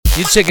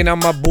You're checking out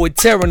my boy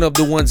Terran of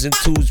the Ones and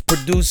Twos,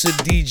 producer,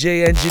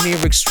 DJ, engineer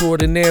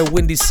extraordinaire,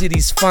 Windy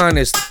City's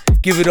finest.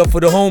 Give it up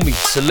for the homie,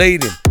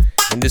 Saladen.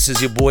 And this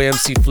is your boy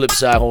MC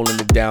Flipside holding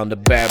it down, the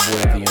bad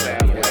boy of the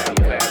end.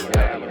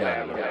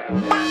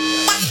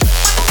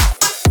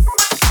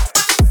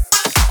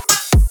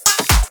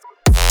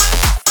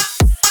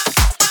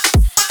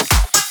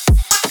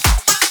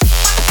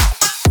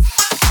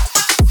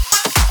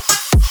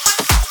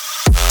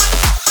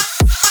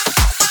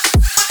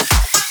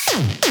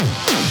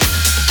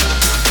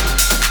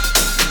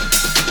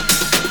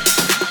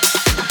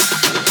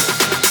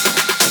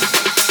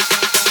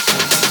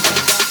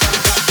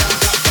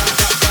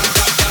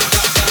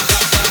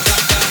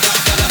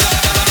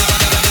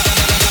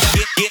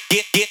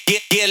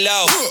 Get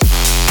low.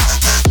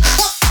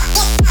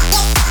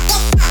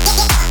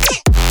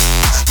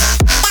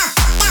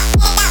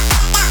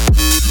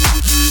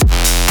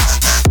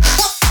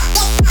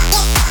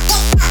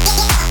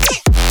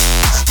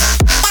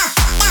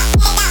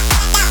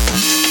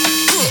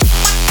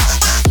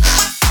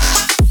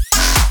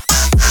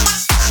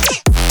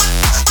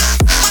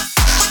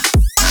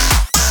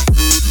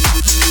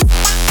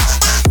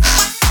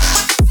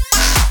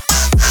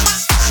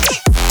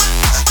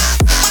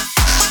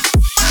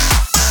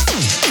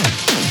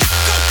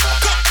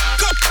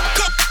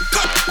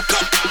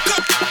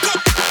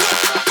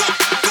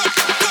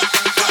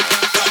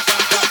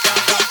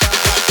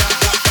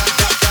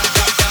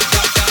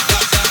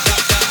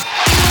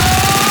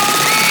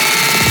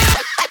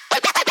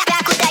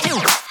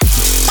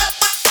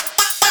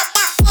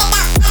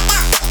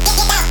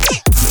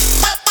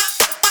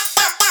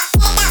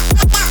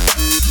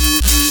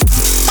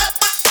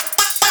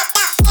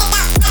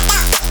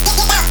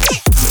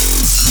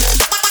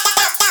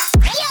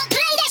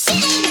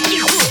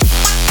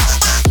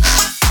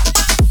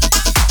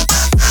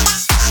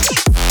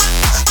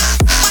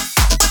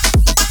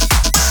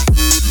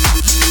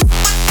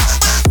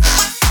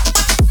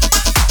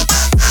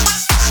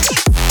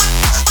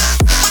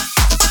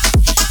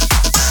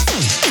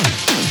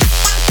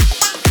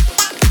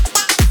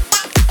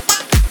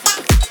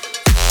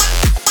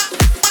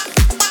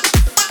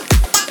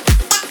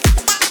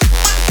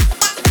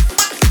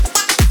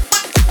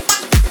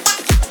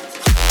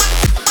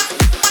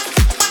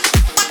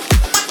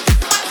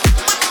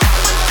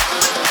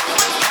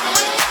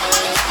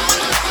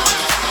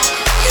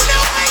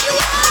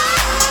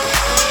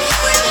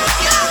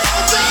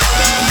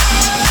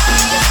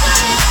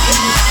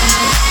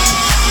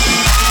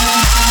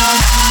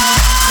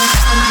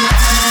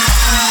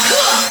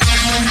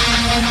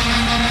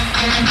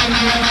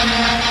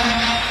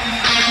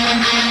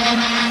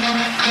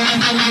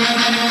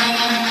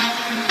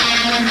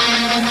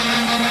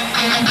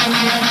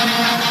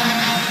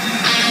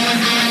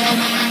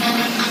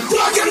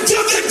 Welcome to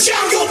the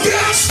jungle,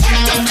 bitch!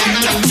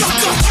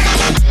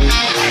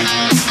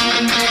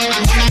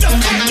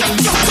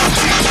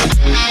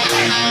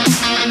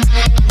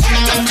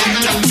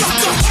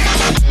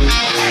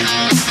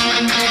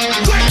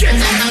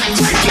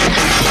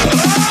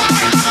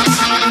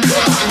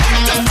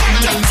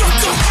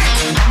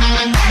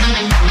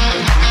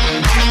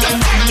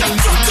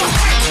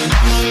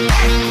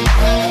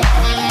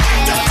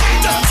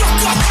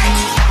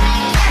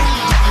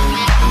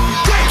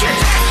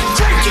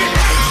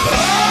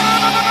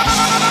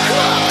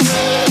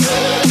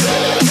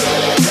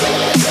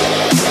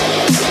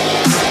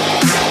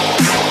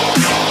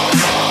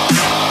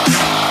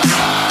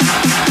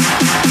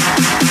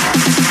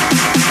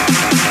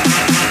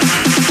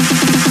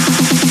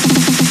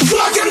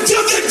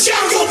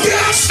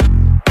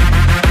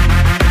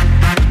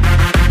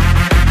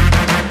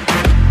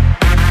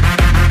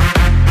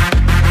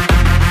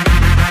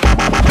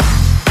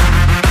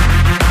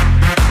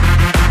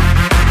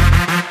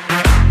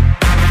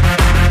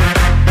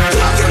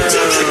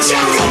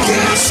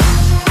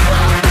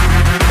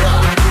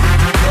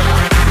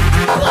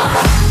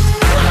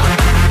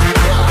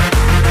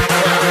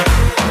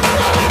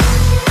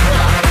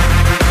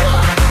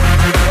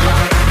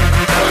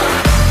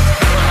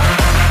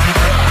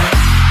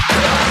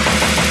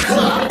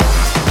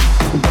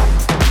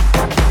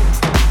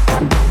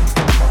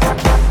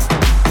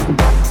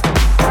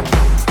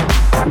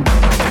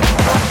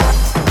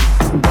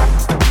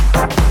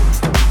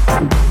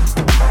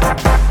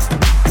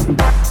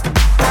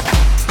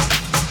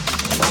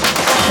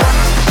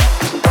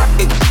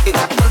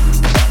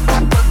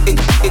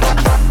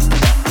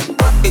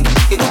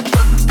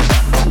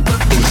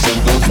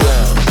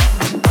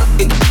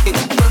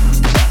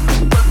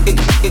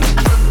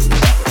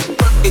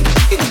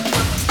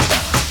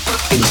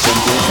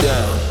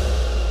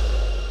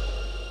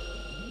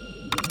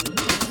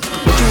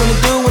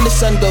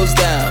 Sun goes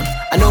down.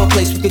 I know a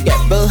place we could get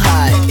real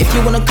high. If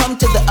you wanna come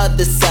to the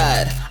other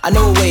side, I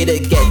know a way to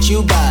get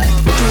you by.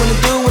 What you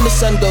wanna do when the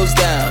sun goes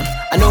down?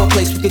 I know a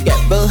place we could get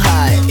real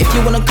high. If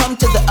you wanna come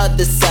to the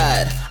other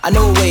side, I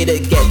know a way to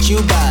get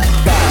you by.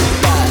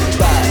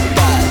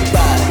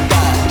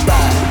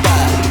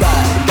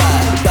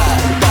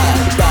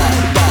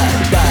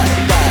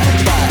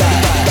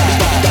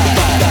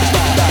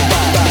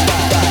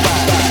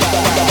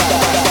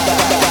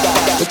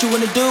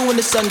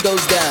 the sun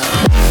goes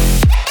down?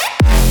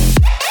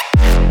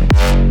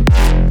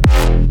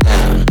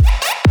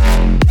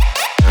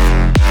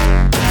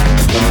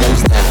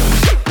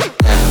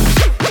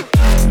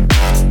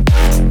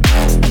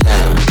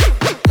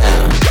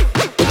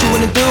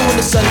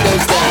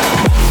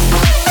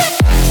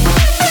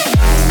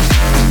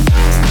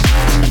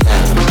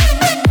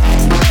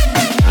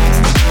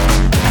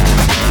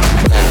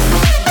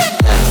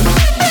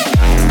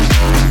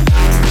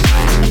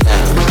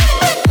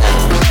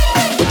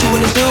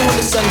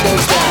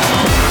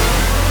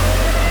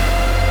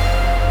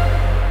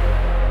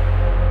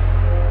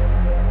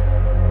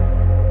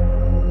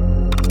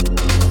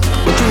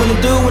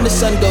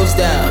 Sun goes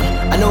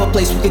down. I know a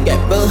place we could get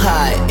real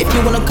high. If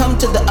you wanna come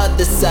to the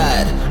other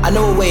side, I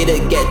know a way to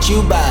get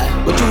you by.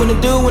 What you wanna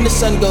do when the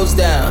sun goes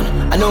down?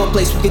 I know a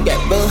place we could get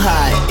real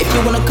high. If you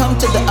wanna come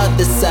to the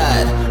other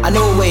side, I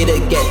know a way to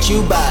get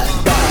you by.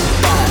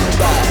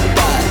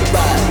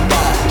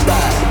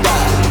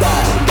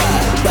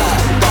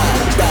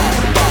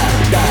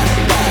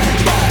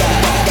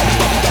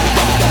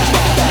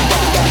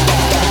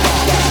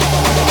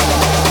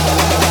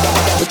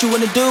 What you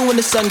wanna do when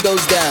the sun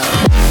goes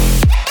down?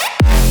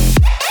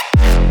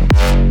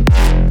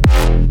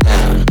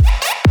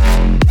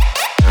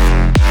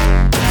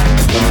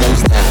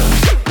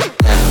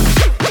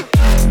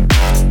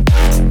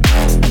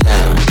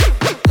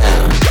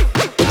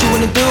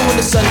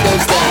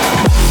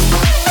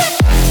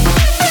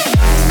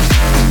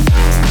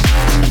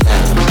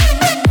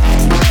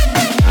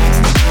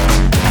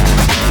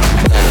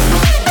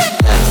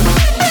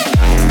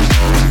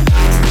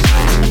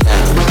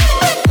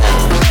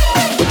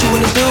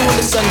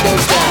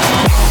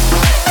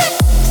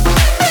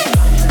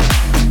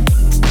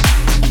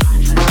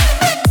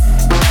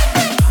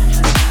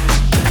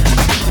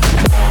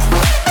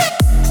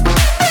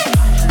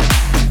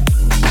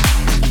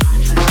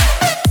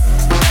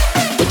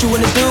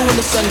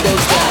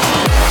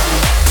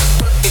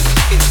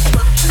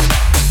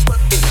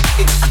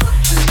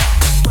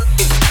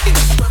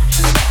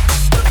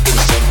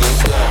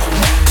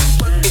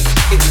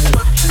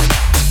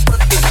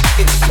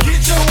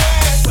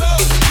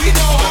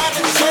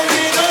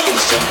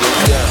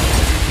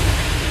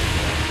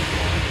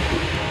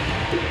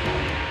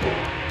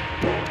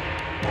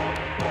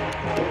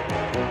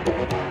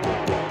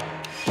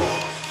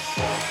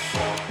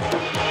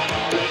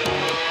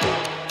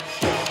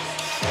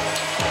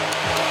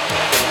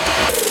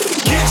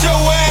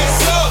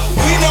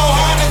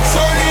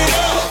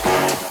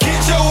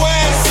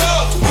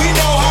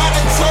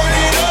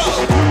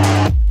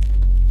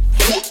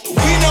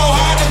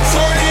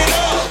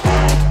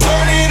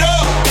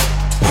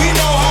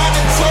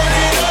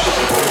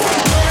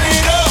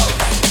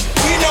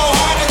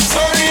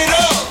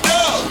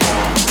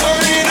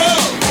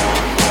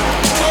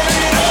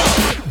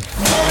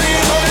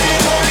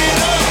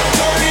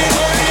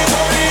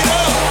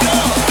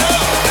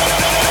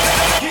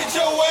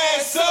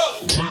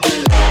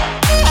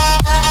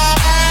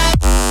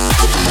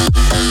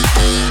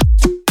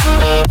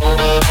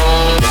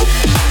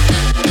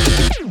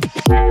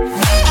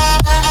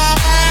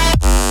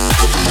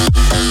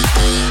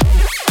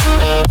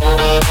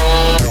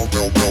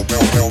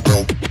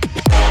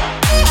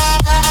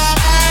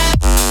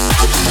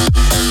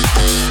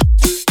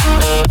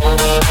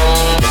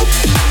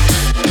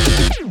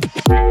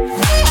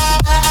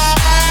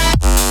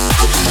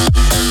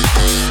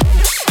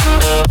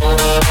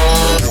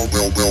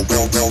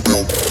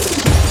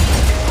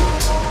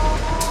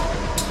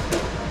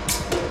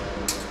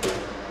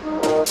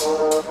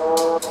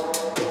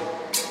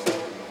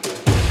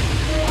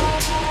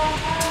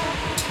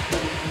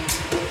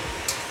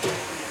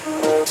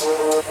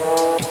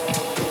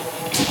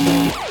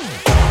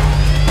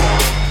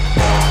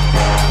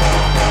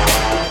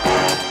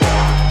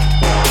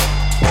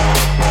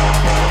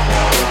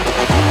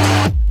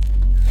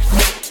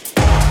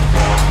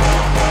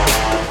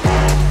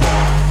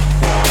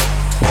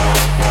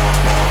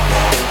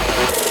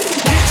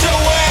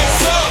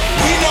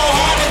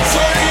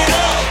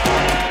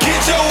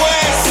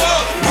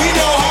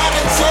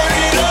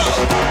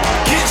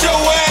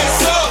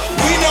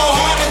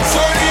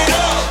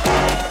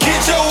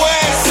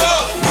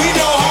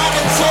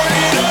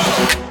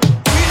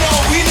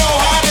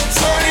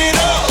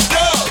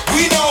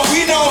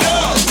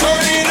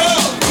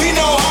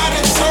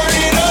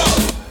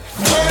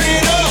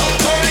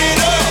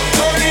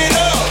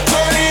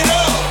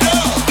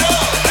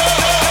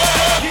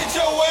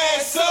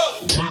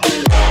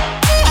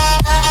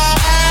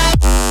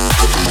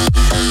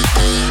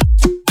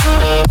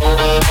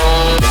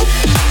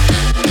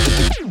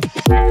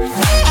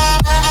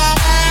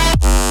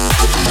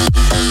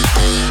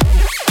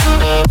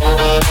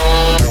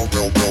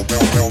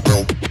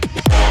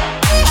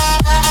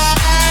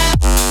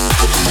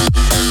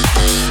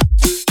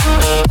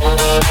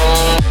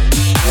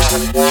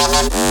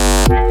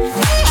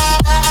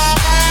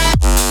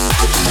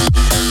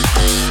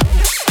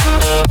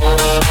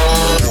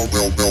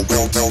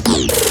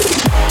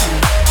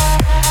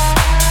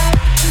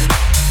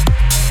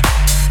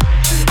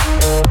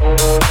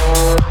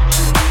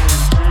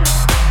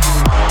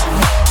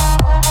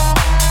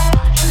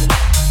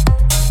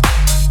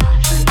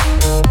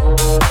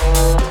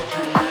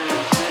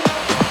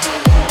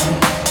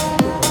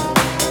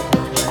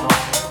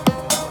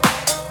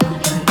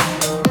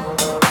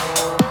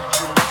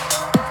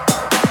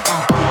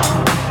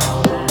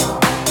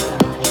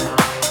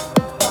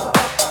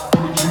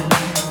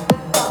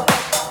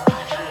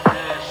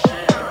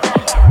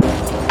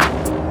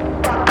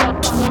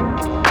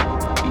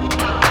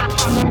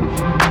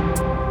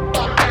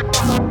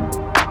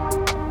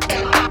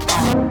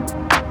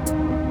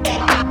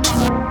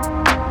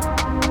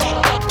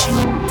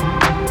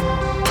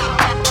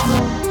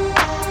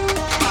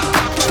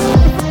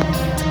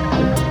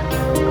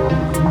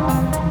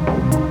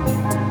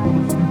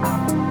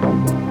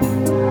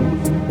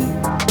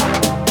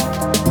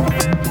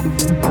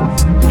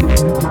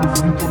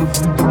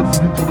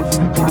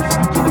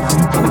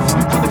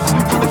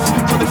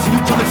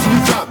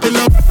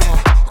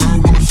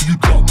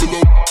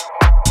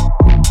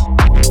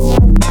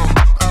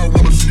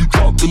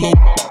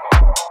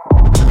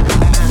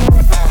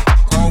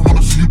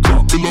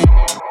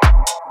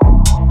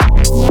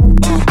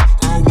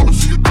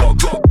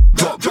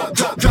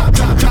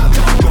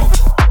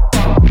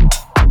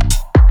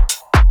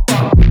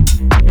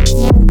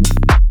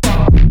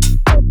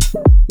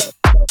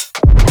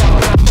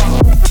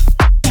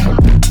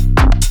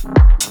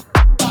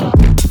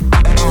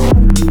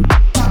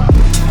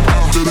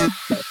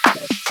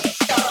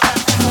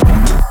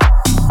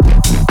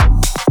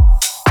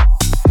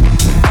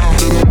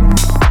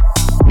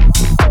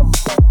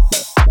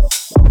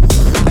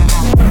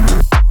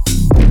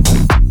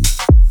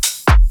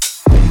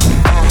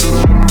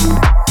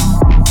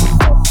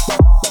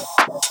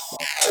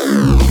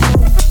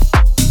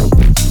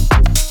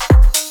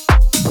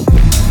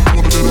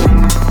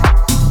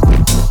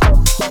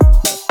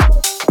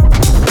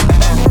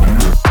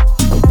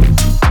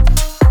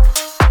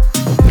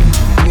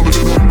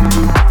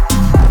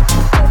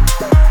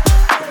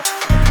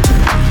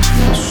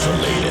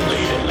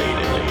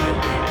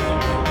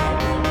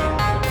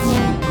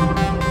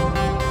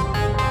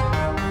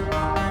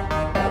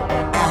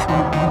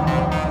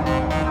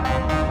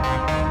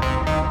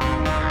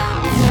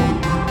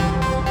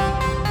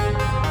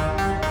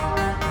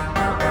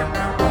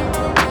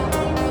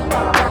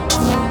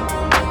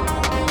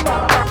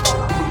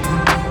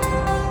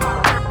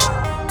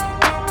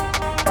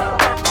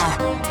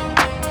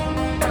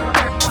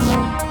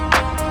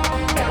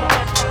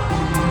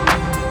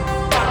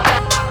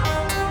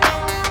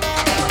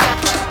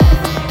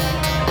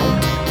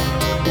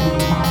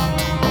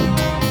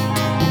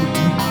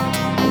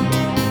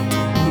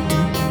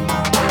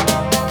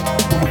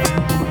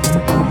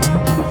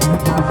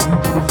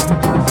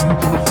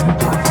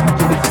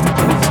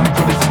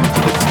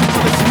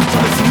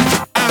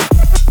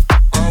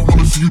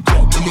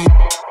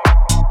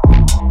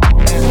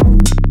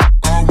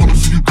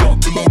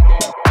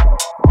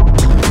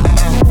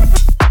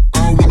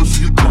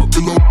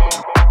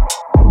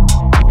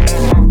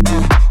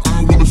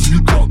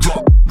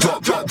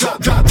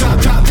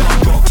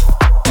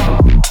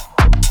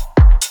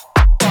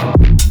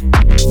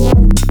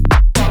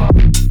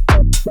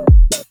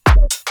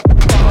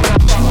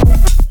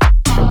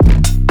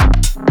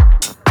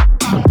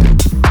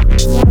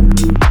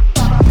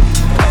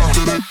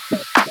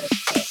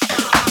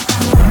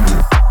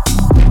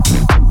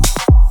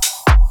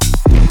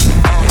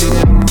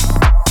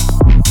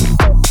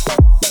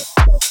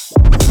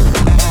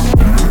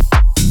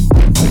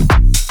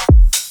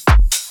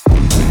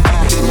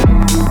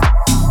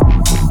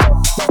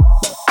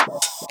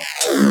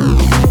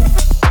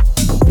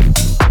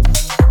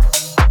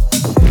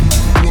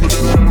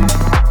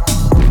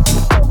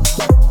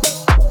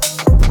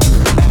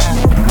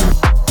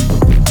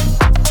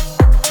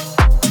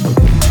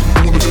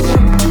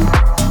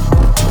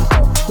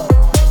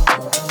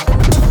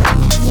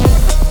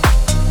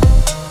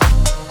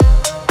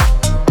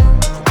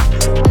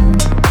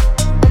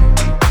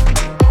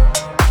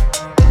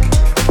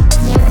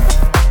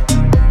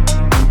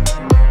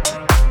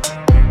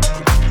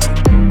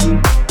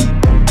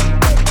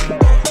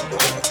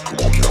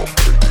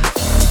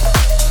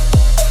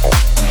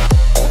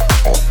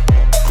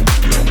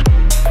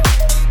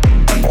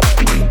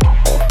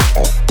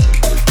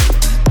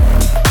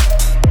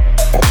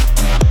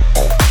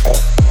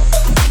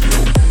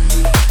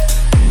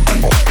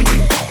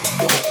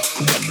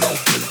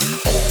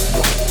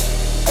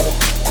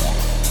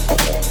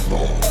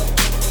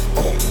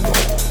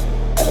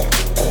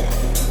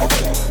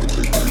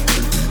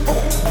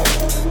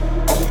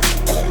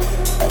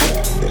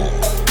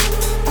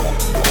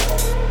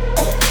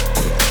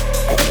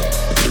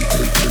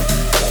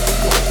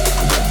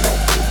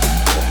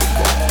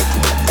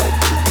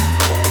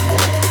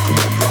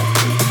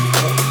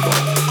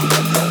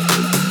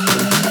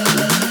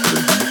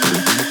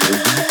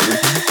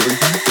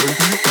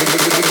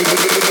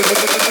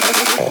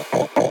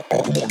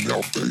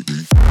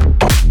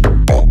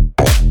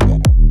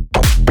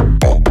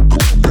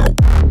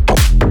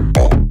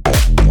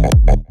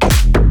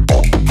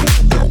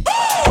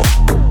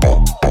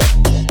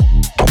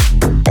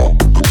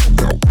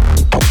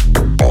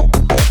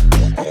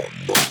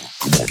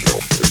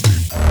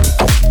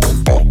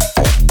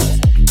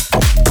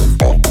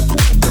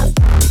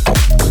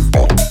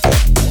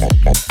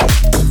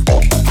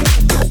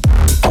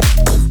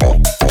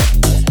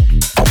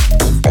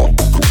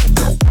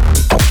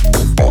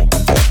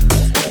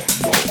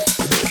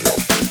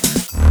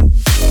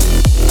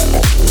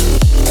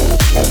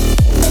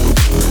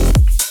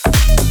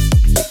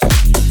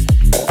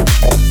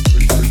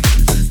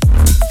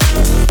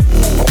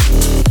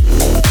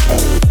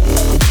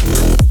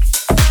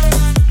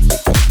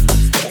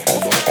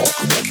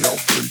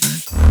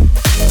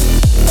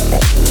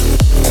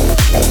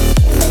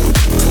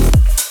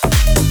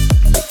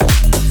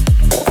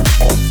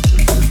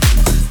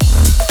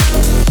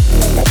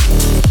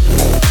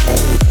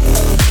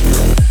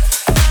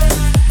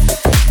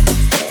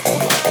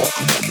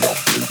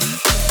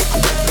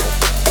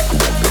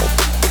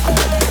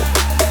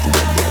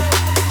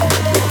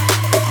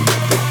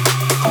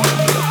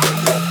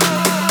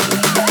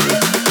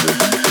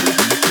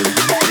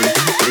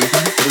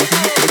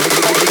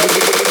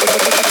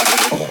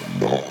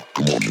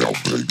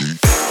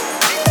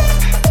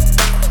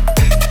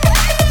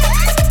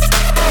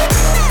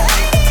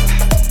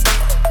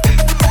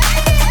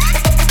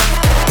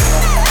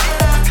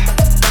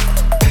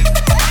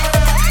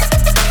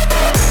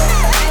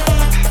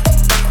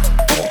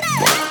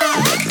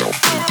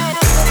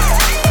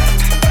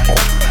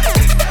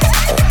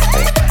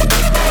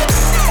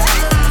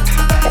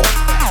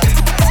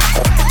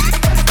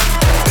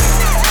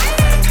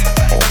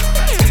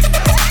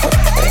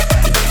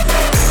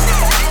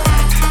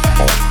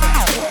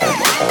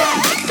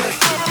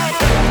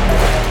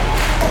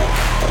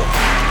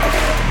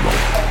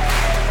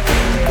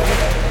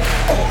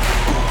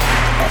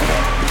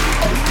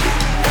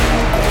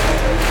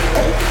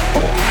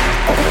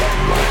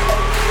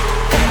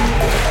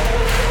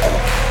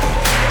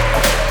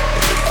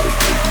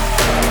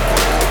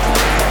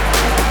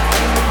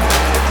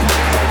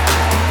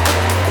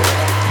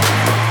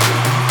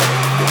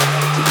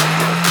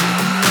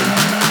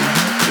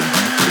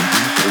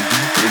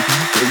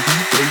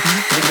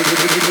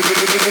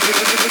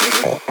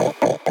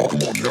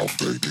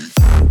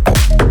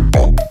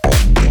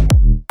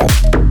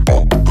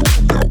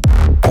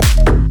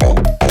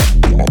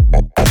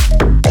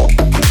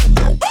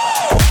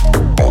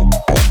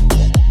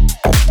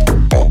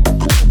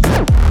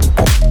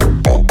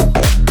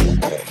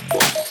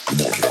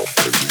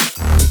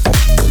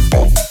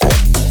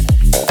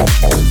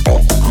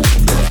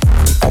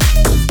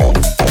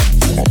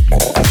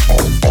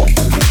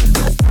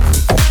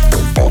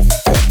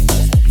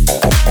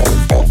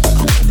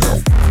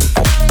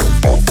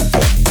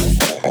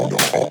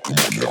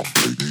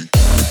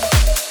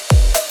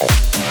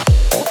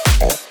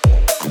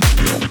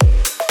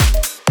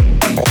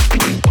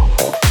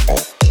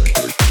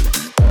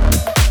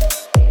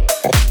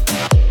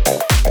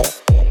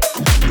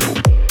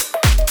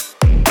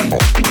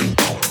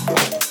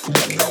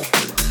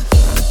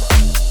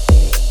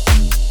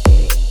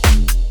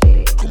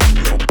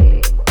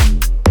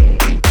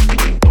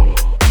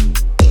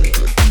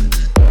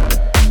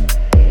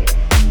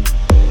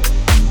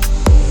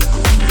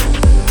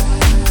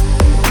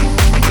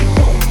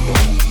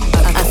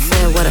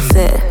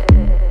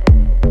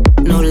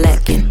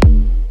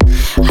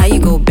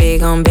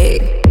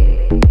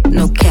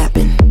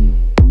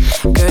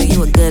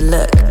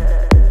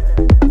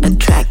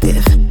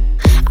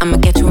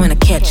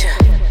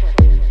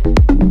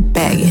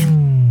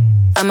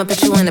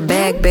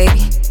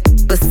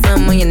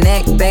 your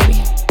neck,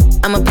 baby.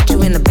 I'ma put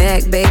you in the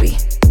bag, baby.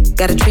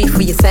 Got a treat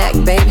for your sack,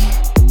 baby.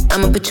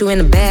 I'ma put you in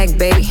the bag,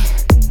 baby.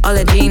 All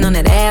that jean on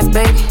that ass,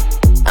 baby.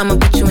 I'ma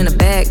put you in the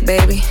bag,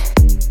 baby.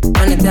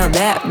 Run it down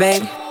that,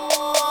 baby.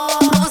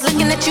 I was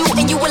looking at you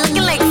and you were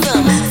looking like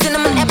some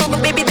cinnamon apple,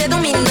 but baby, that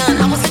don't mean none.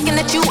 I was looking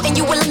at you and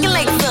you were looking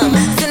like some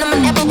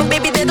cinnamon apple, but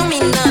baby, that don't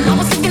mean none. I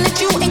was looking at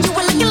you and you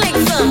were looking like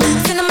some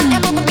cinnamon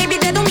apple, but baby,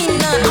 that don't mean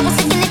none. I was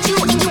looking at you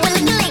and you were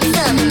looking like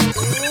some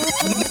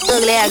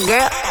ugly ass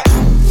girl.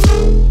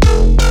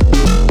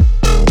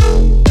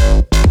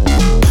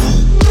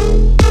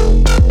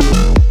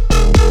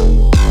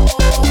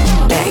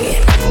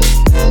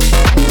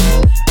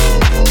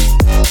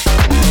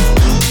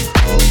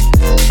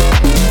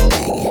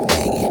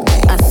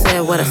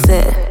 What I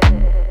said,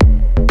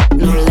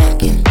 no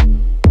lacking.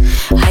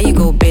 How you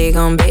go big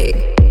on big,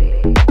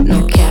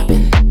 no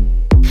capping.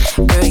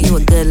 Girl, you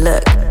a good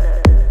look,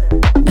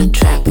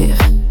 attractive.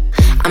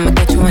 I'ma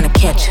get you in a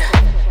catcher,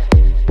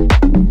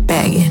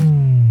 bag it.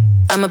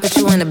 I'ma put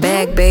you in a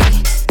bag, baby.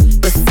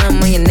 Put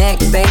some on your neck,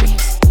 baby.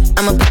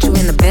 I'ma put you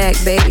in the bag,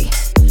 baby.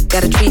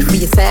 Got a treat for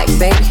your sack,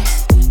 baby.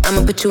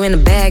 I'ma put you in the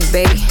bag,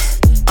 baby.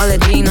 All that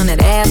jean on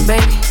that ass,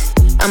 baby.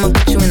 I'ma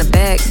put you in the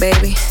bag,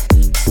 baby.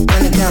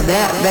 Run it down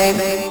that,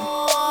 baby.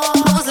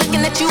 I was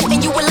looking at you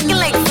and you were looking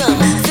like some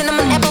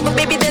cinnamon apple, but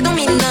baby, that don't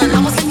mean none.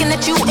 I was looking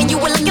at you and you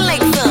were looking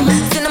like some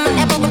cinnamon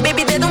apple, but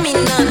baby, that don't mean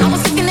none. I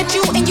was looking at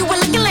you and you were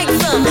looking like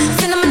some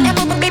cinnamon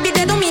apple, but baby,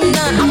 that don't mean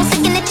none. I was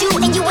looking at you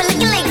and you were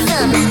looking like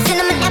some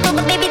cinnamon apple,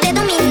 but baby, that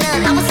don't mean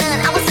none. I was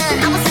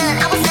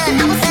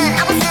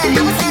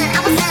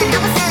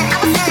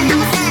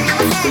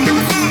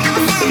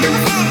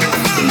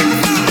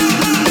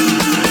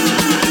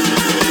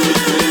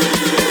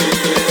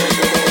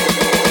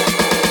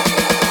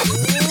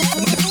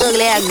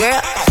ugly ass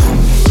girl.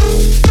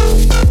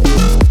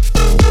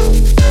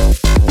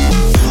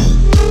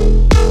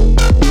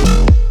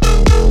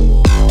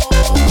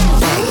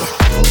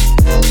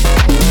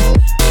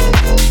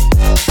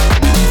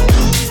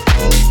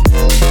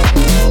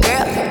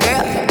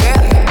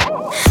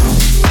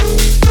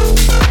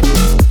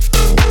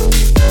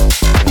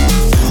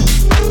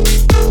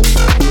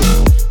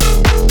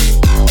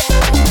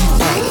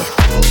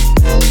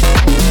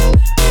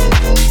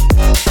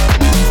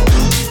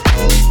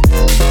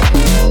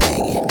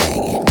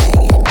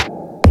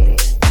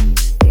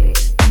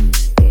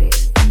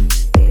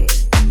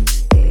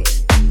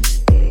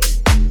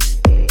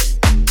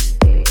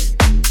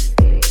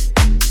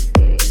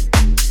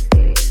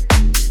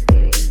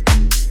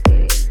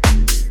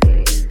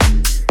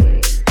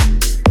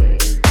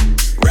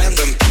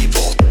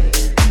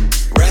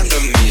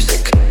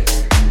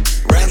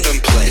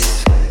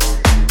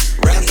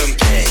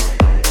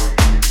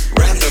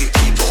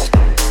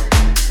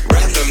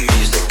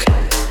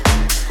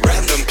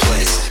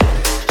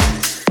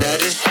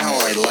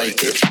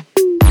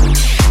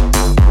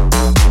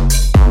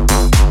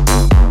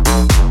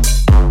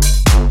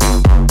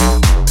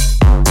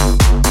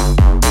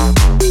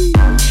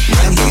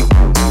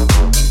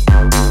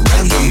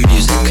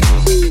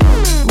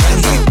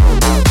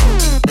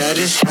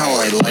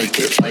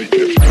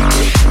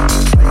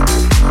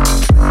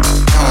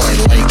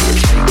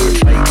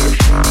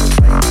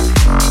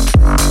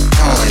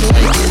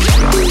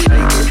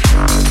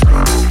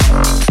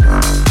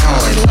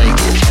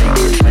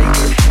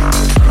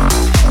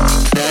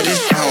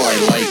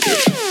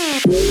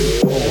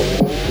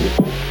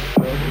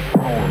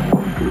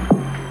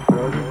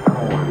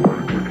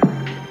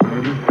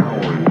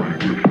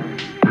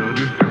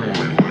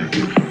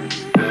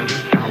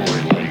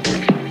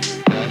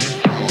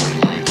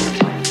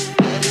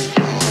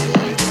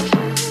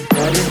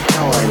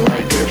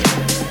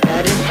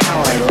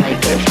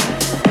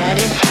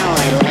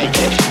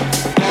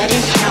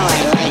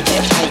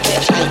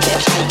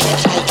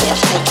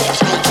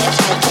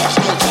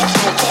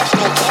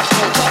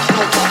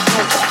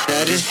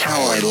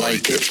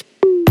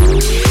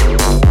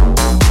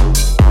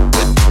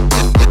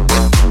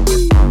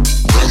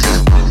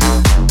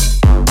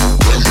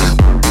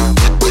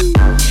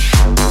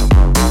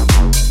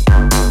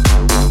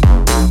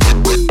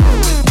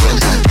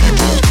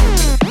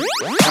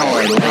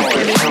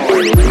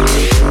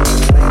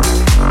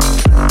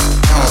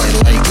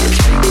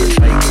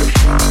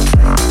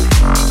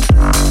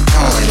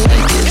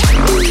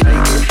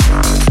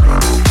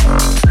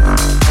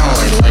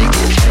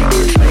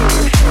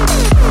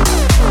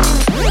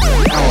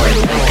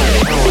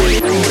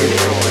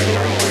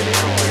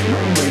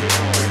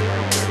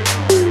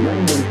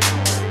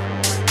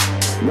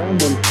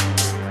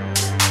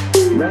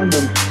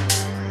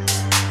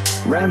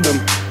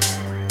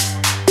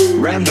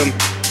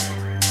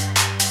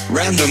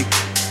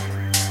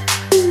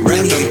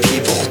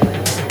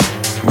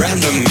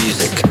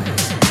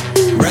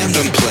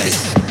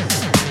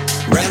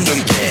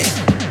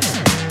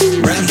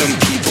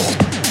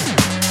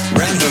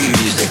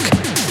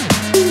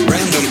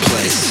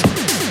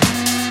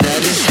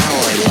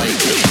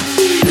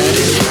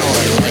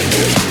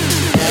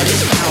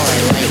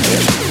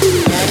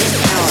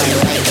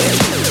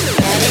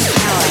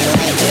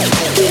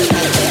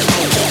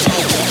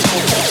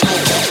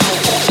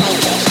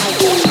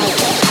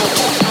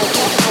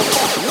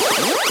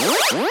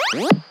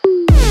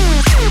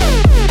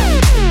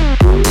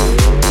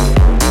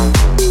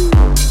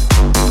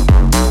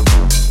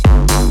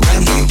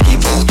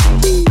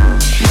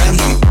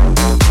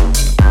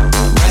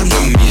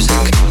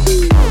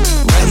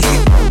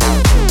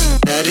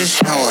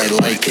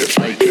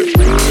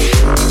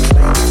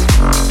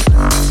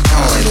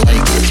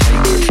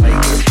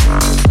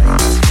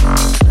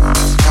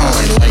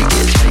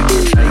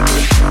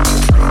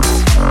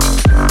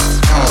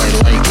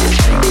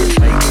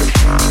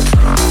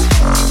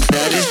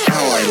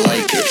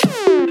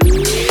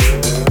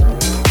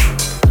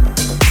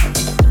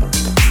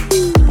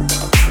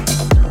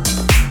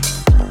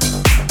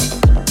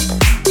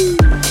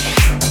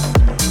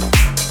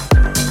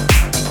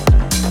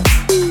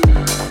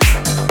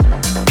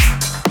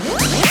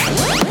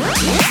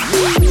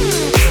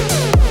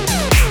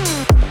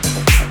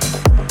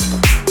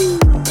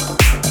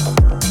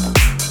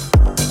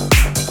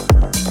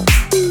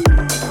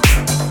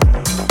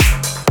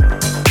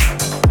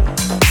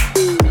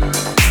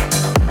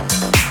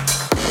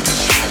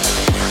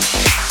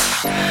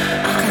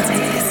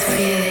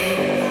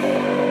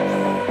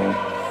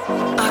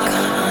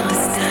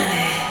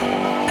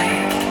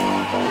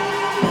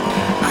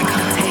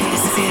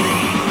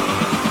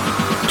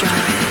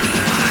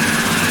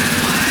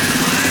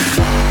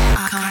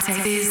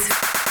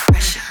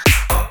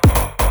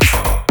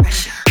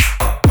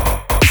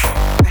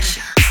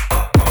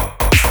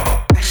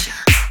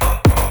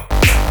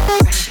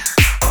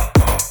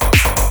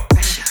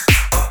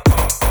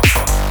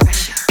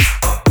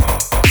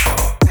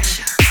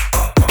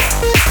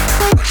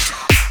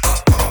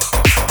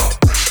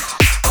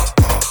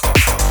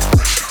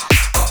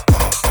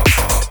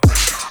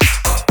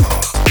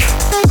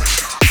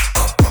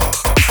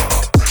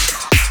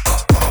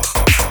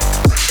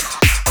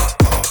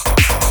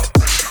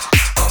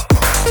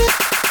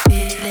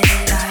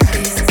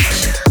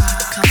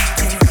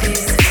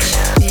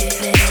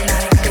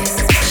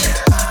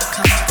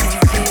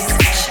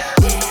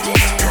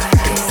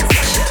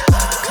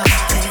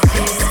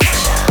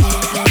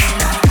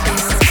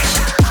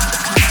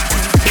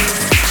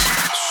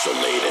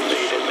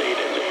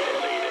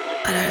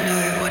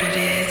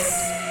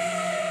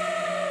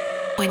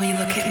 When you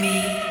look at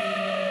me,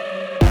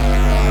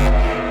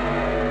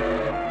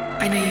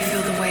 I know you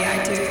feel the way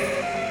I do.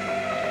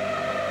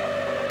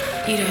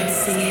 You don't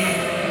see it.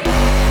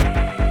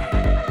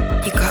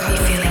 You got me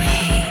feeling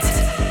hate.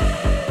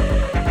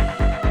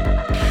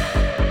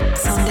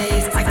 Some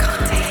days I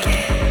can't take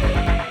it.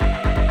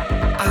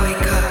 I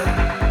wake up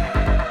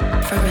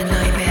from a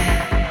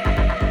nightmare.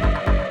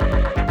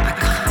 I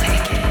can't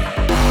take it.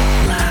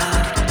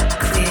 Loud,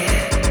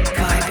 clear,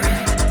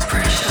 vibrant,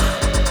 pressure.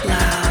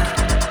 Loud,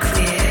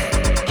 clear,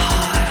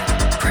 hard,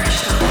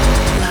 pressure.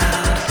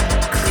 Loud,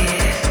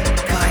 clear,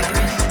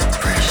 vibrant,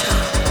 pressure.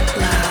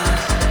 Loud,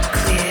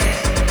 clear,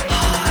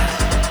 hard,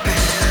 I can't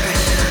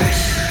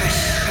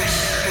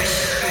take this pressure. Feel it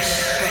like this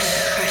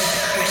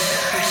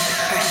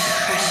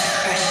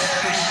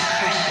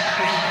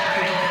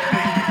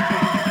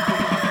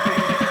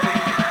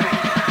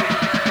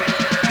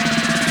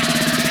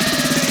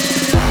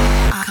pressure.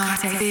 I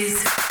can't take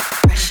this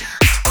pressure.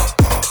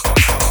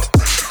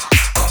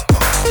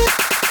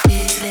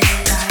 Feel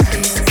it like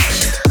this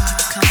pressure. I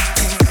can't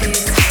take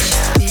this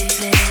pressure.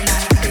 Feel it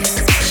like this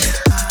pressure.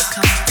 I can't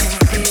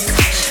take this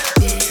pressure.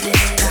 Feel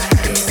it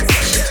like this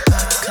pressure. I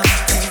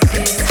can't take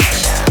this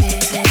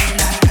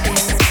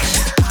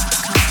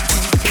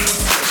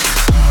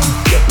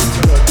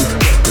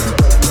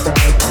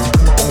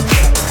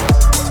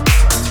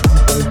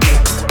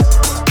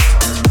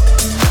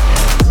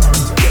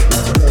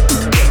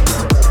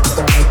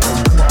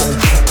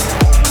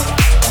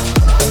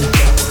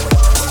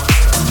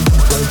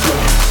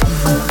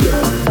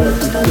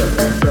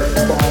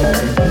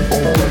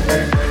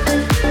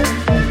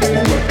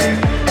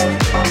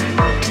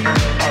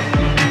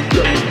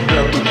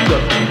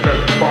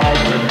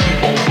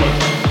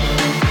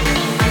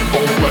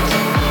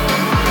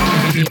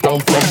Keep on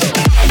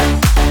flexing.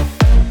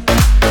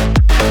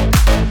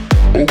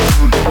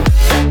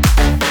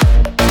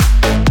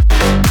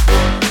 Never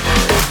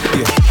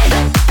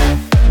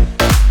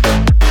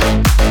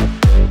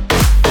stressing,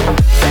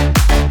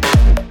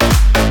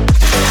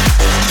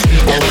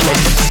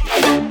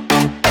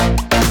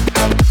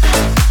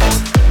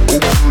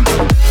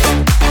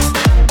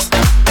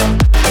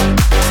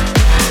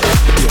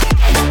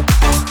 catch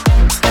the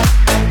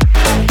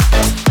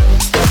vibe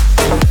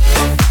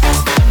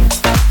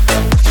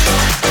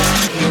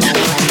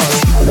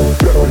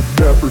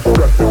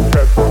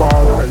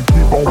and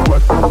keep on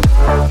flexing.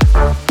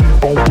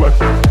 Keep on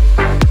flexing.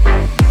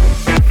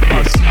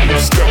 I see you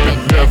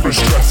stepping, never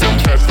stressing,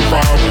 catch the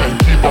vibe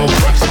and keep on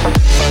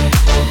flexing.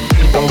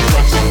 Keep on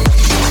flexing.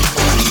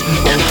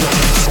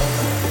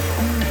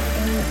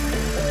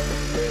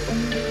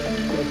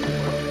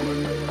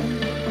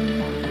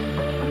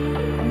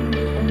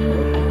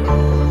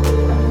 Keep on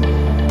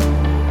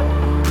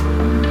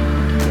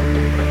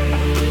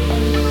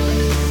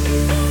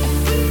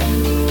flexing.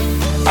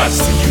 I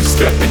see you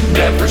stepping,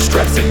 never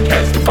stressing,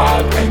 catch the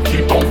vibe and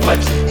keep on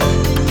flexing.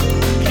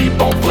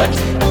 Keep on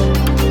flexing.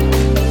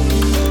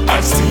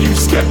 I see you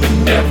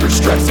stepping, never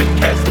stressing,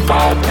 catch the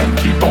vibe and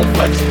keep on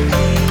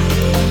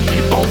flexing.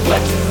 Keep on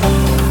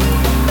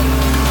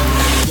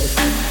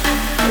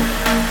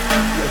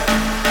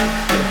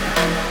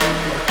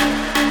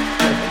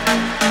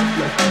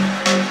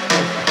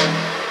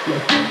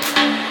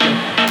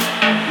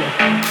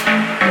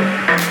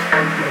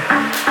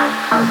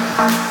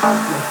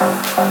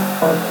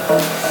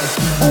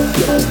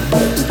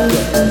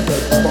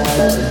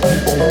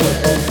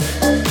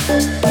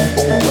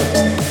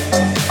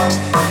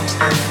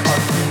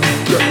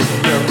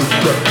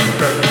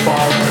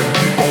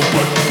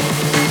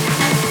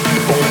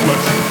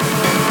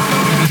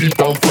flexing.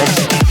 Keep on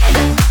flexing.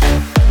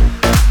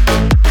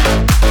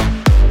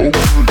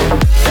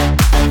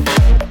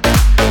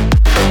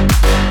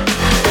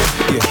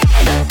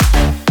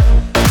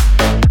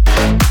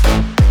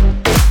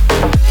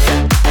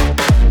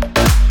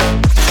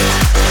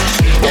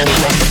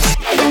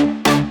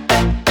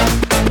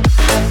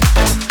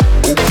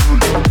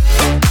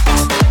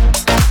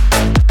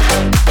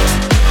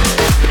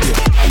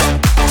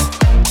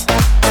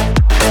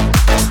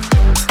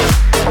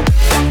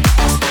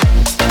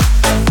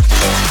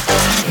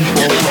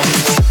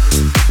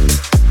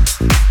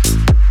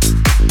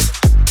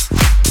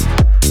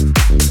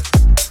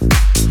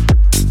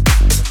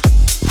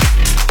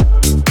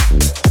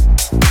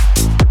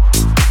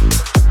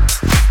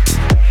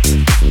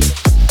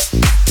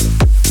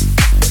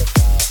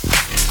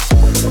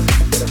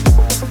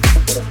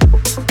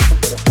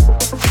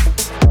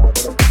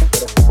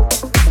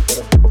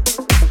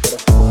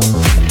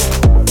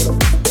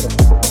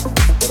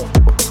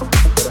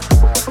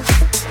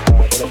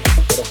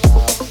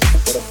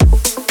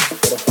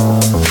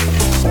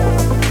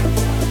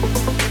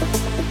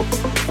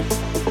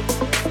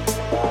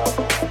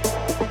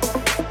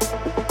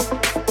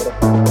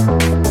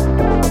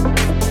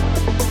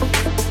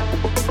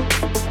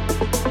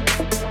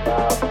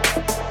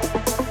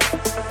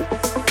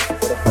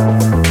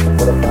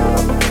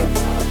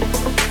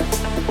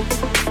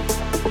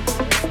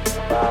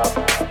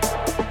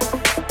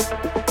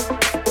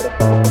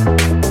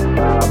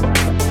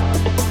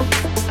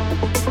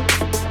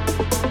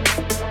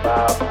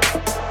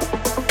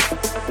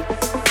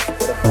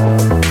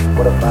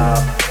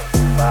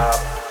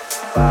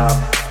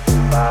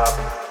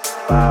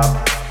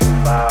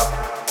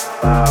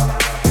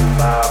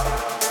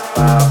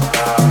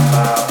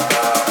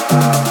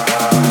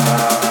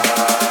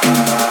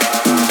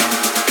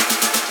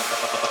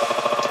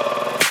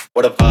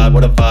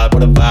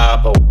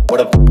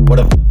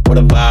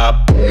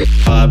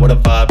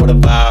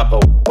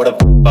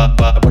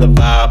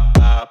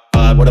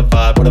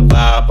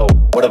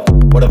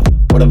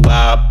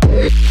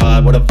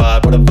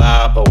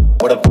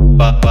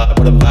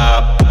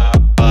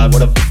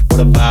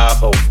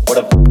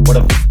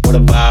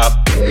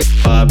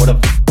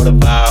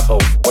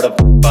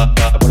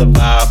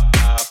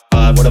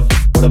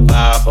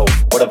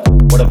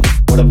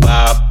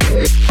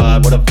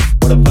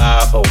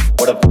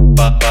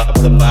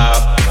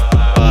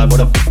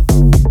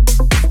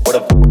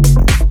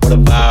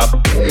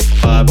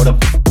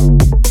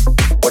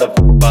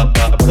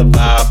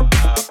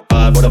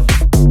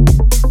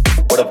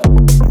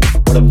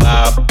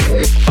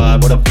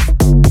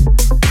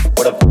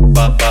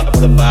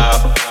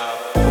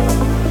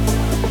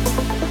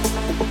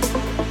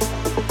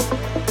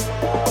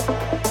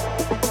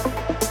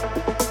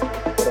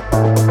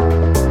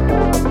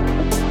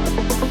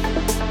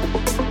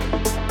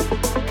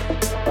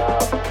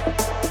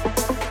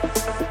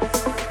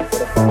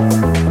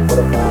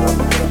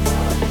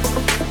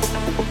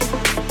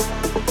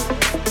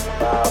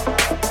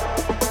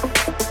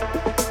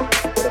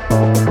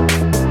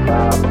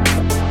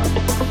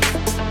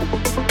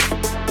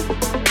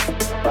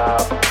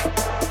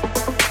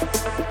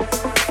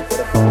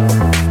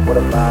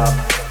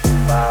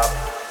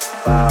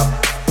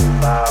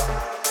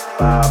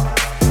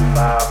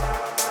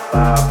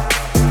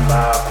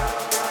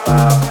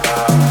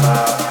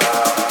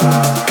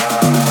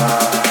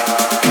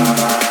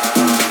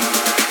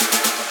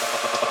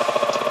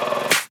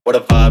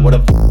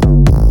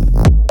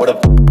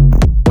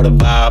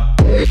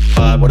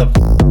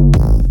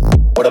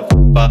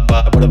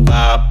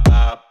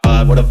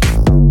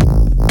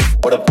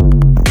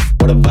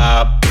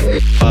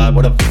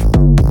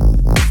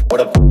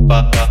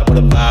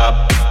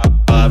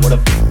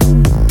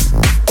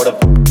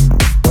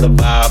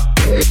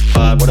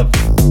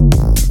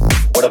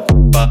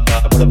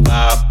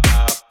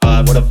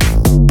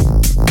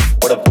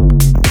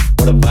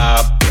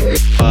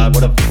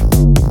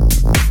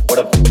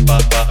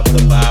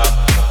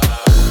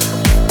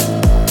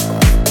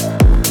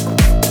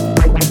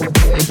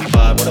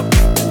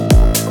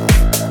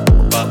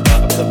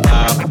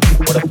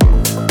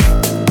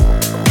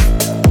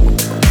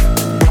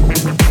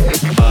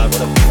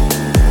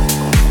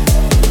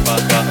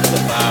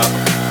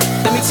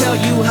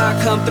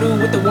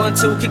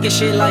 Kicking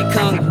shit like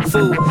kung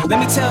fu. Let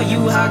me tell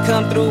you how I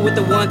come through with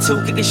the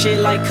 1-2, kicking shit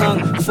like kung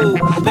fu.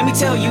 Let me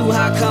tell you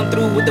how I come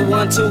through with the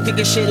 1-2,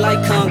 kicking shit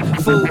like kung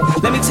fu.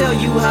 Let me tell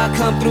you how I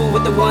come through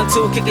with the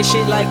 1-2, kicking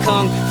shit like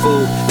kung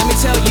fu. Let me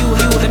tell you,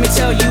 let me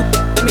tell you,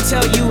 let me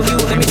tell you,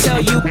 let me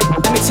tell you,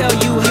 let me tell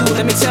you,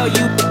 let me tell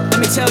you, let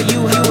me tell you,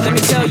 let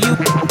me tell you.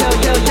 Yo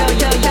yo yo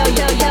yo yo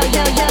yo yo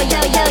yo yo yo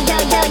yo yo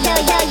yo yo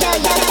yo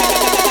yo.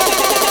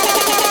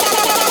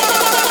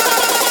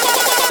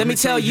 Let me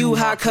tell you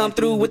how I come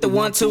through with the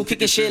 1-2,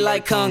 kicking shit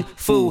like kung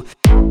fu.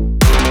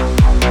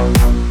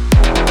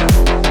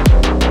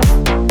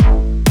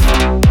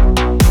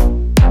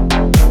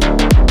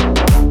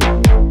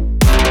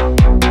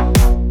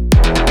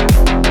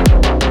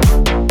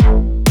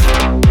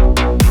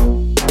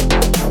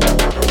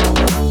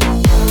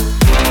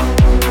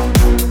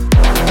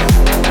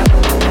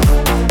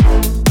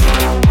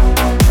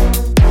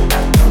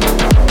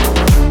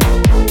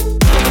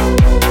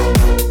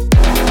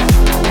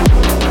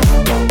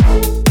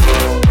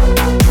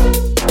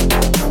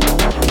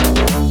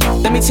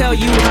 Tell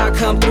you how I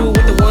come through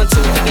with the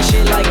 1-2, kicking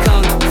shit like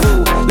kung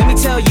fu. Let me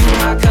tell you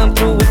how I come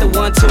through with the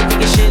 1-2,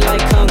 kicking shit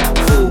like kung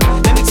fu.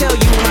 Let me tell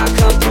you how I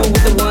come through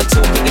with the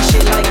 1-2, kicking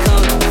shit like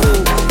kung fu.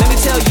 Let me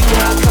tell you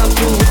how I come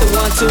through with the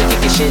 1-2,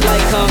 kicking shit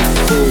like kung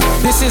fu.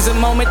 This is a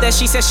moment that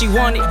she said she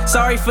wanted.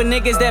 Sorry for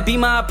niggas that be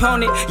my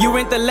opponent. You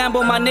rent the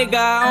Lambo, my nigga,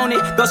 I own it.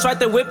 Ghost right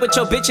the whip with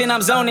your bitch and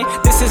I'm zoning.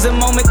 This is a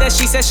moment that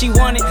she said she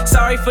wanted.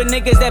 Sorry for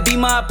niggas that be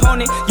my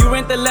opponent. You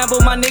rent the Lambo,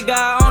 my nigga,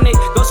 I own it.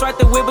 Ghost right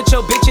the whip with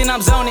your bitch and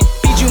I'm zoning.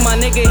 You my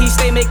nigga, he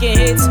stay making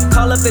hits.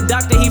 Call up the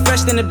doctor, he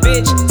fresh than a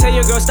bitch. Tell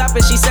your girl stop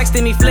it, she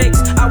sexting me flicks.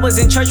 I was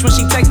in church when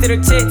she texted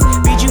her tits.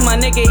 Beat you my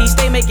nigga, he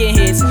stay making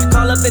hits.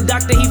 Call up the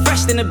doctor, he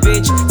fresh than a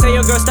bitch. Tell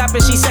your girl stop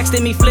it, she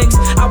sexting me flicks.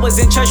 I was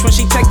in church when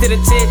she texted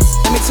her tits.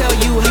 Let me tell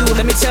you,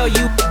 let me tell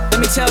you,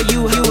 let me tell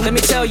you, let me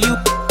tell you,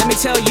 let me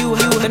tell you,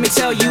 let me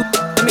tell you,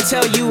 let me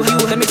tell you,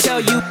 let me tell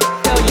you.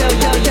 Yo yo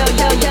yo yo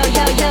yo yo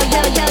yo yo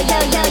yo yo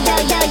yo yo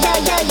yo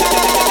yo yo.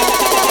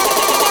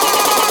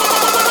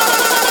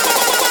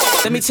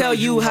 Let me tell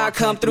you how I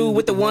come through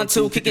with the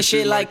 1-2, kicking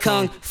shit like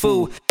kung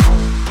fu.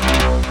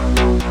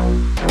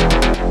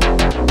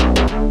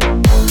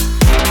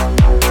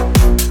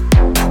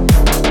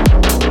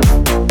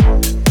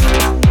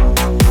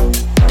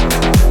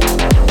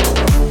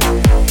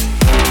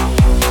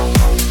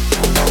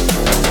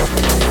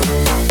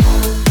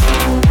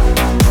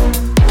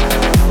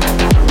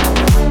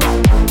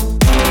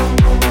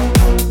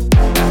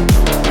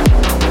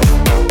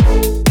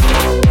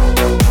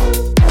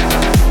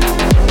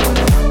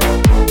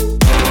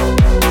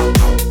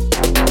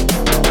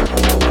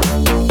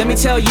 me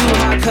tell you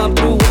how I come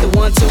through with the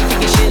 1, 2,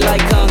 kicking shit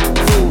like kung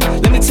fu.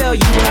 Let me tell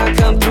you how I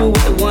come through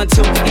with the 1,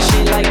 2, kicking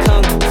shit like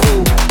kung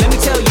fu. Let me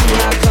tell you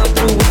how I come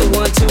through with the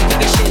 1, 2,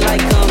 kicking shit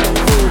like kung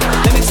fu.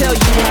 Let me tell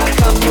you how I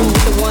come through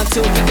with the 1,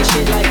 2, kicking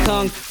shit like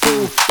kung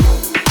fu.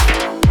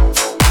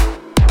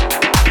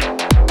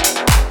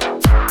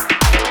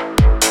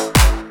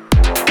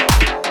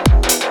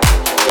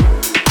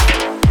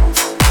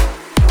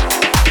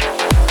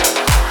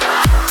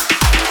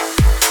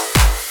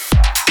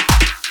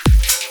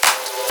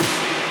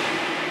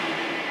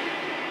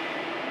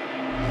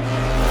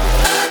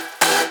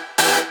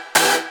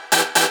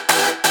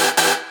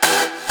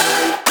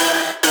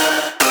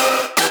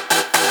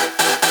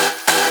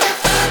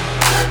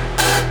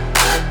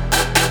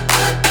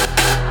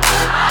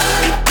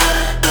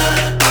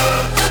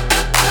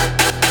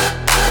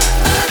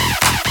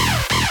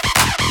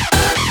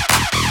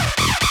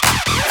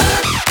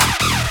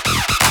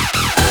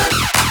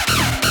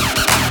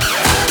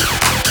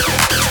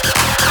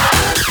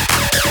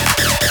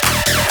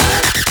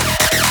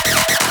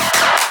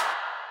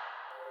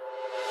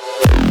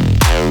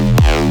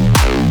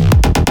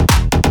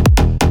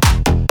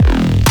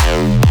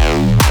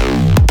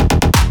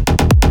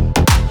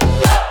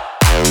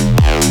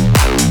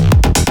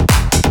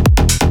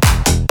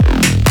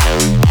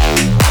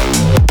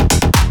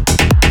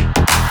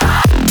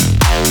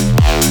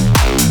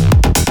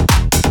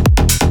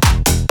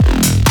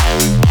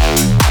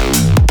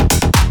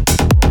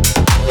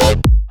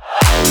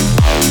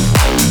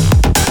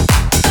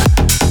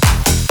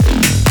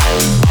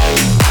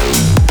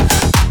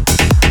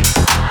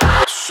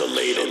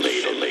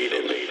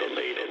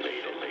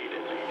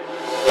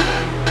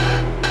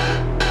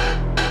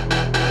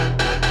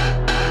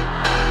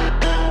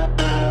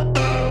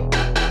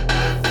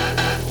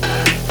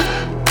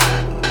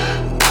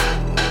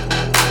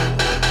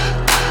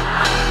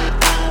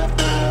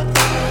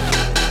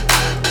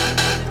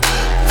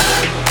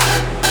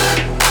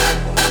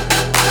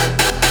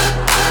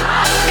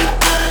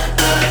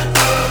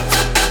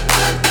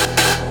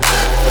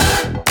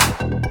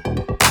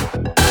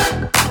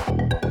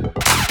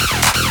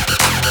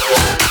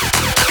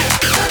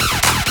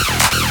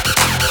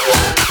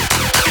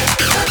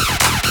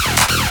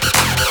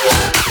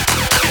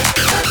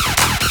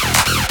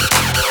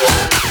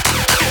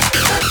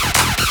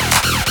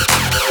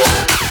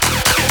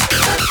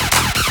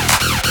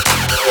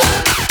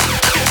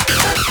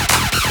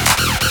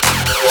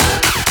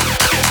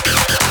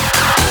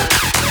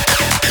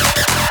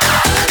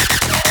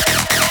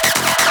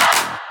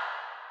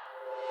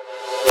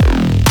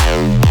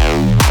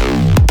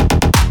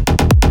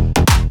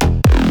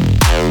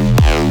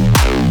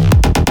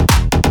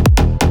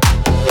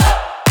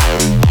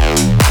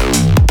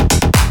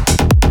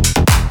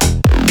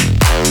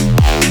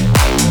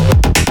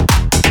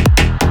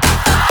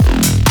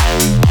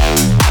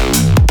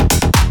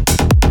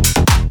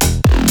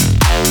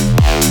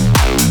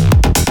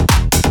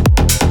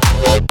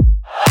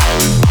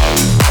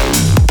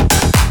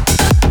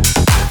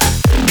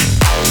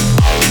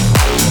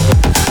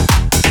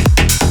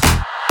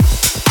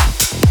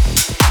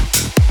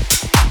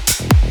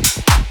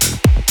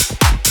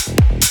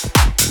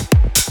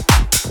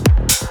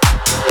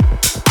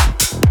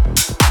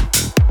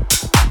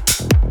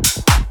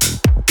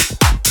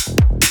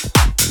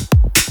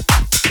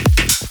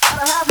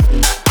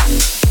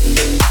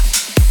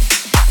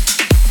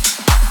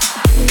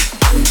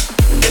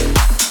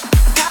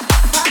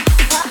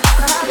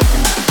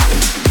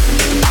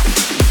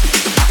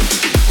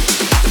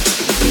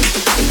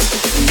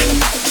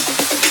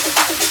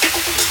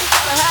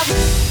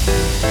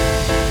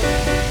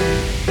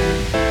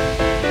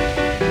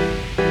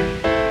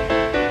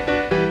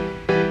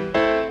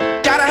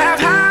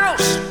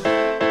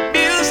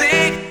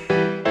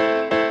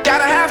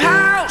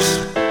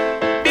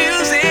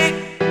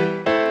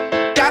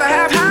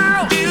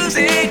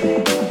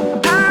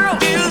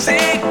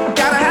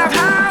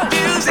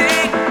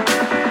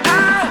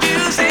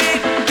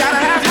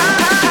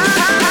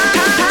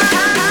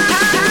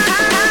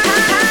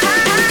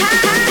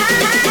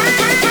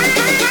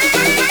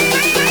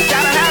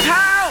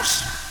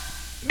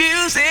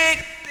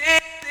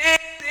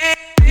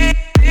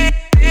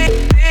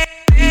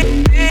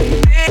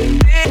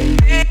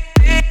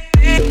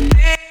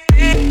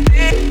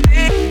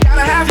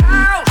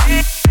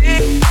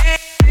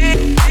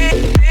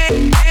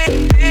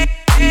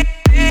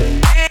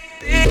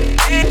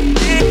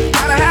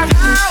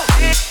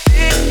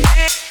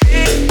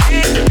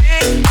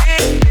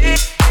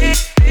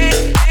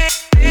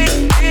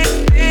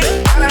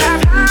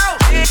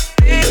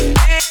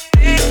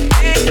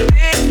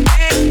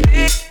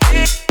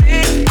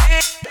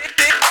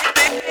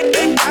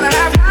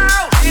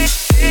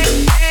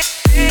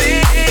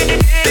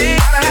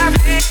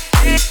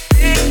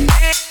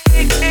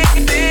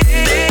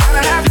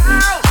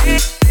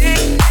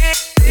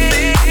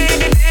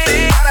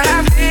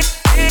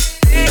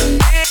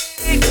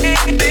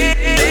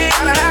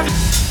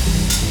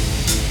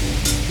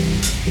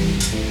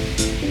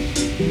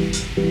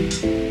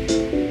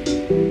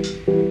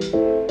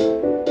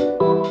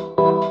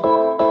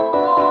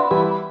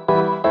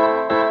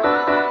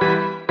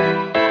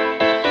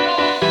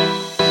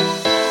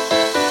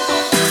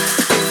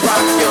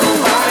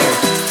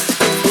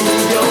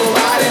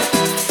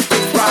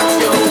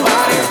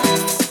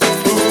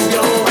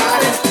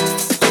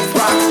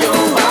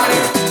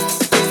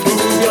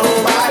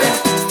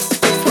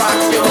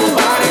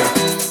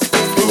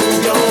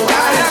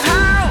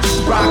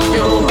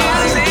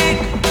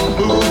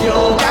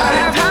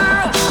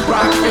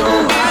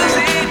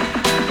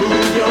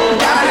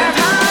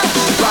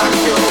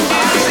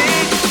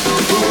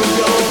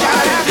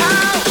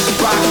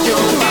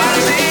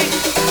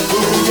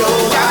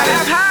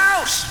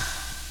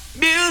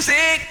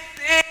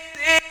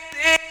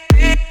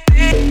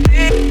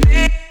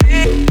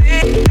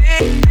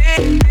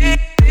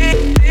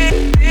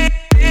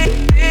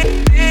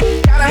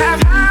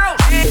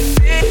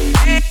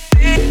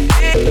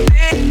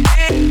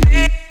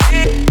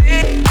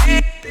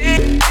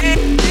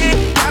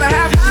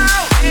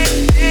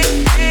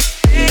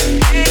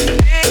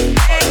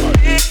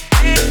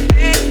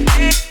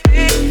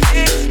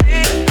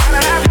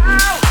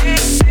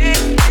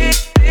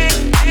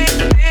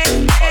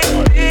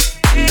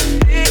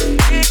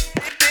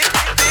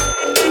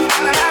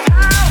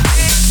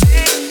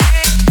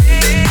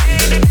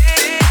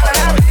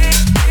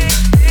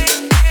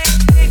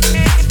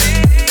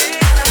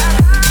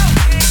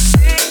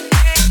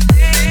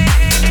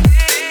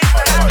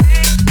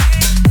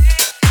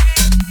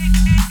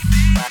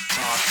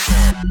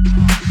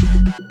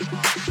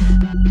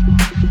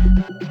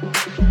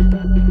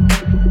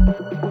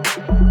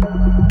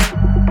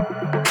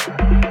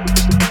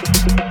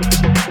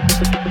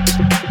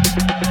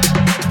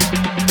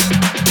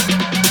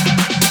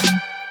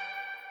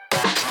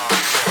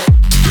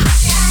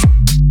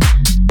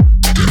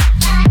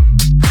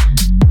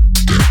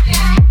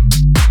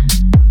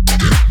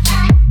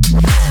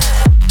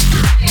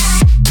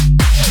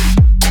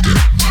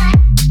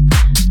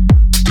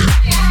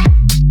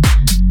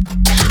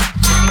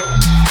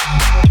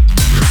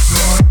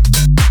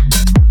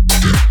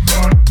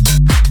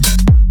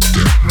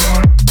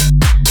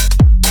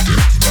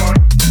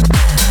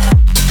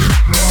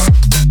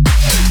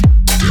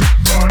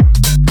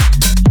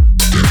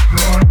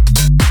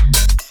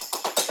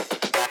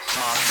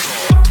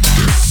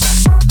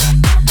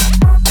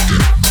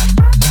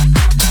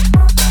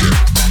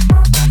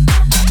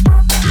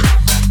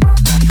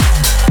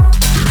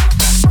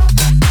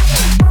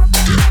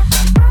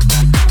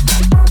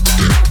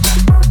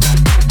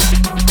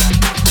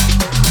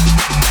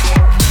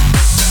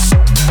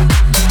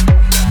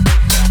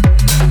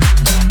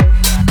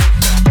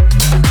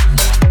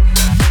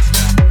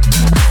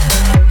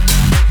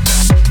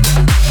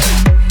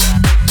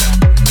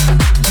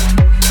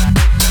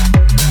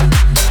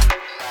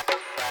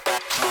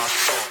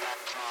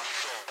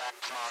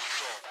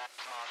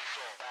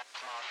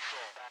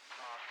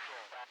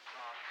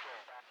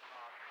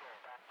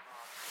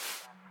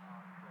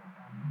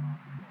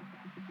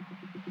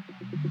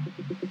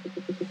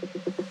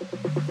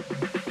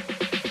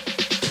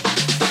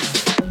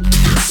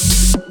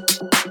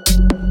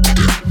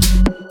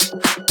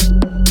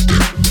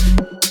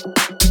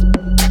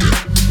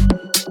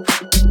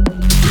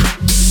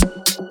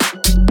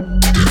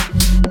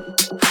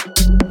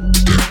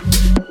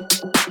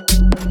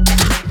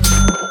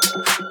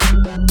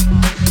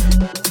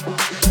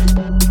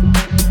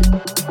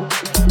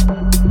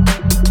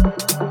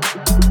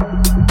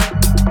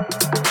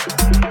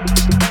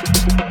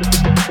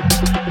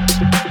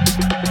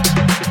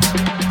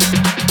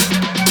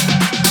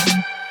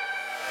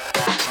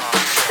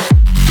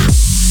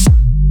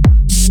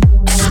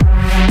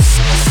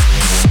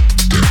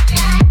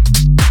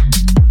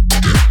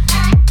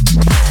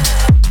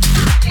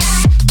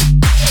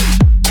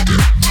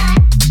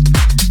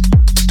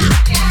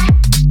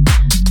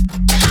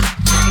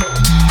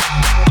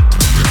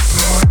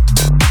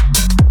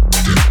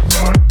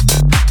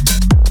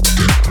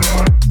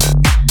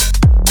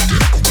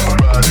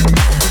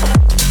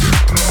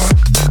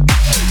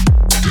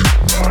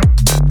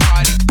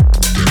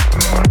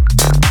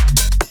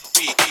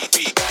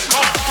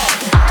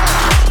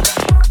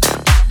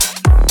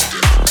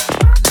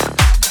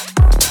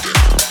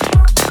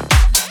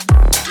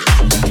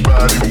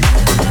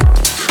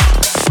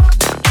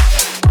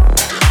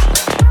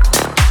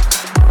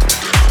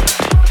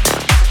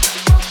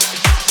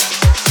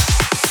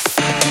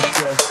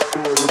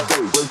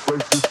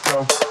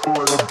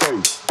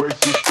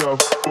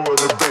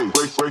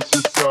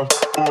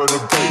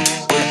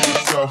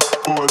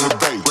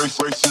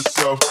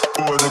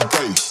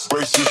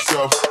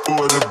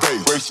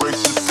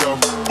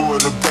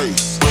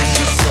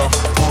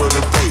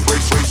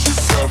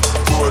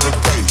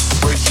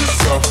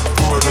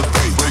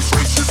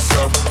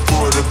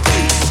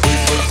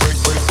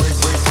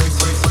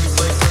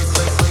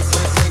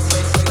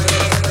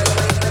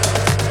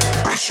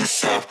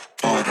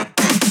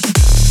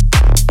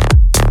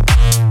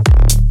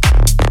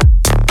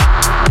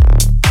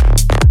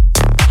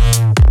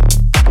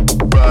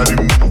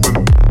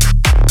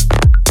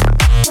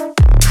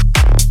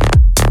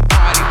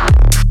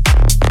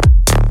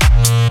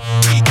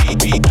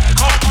 Beat.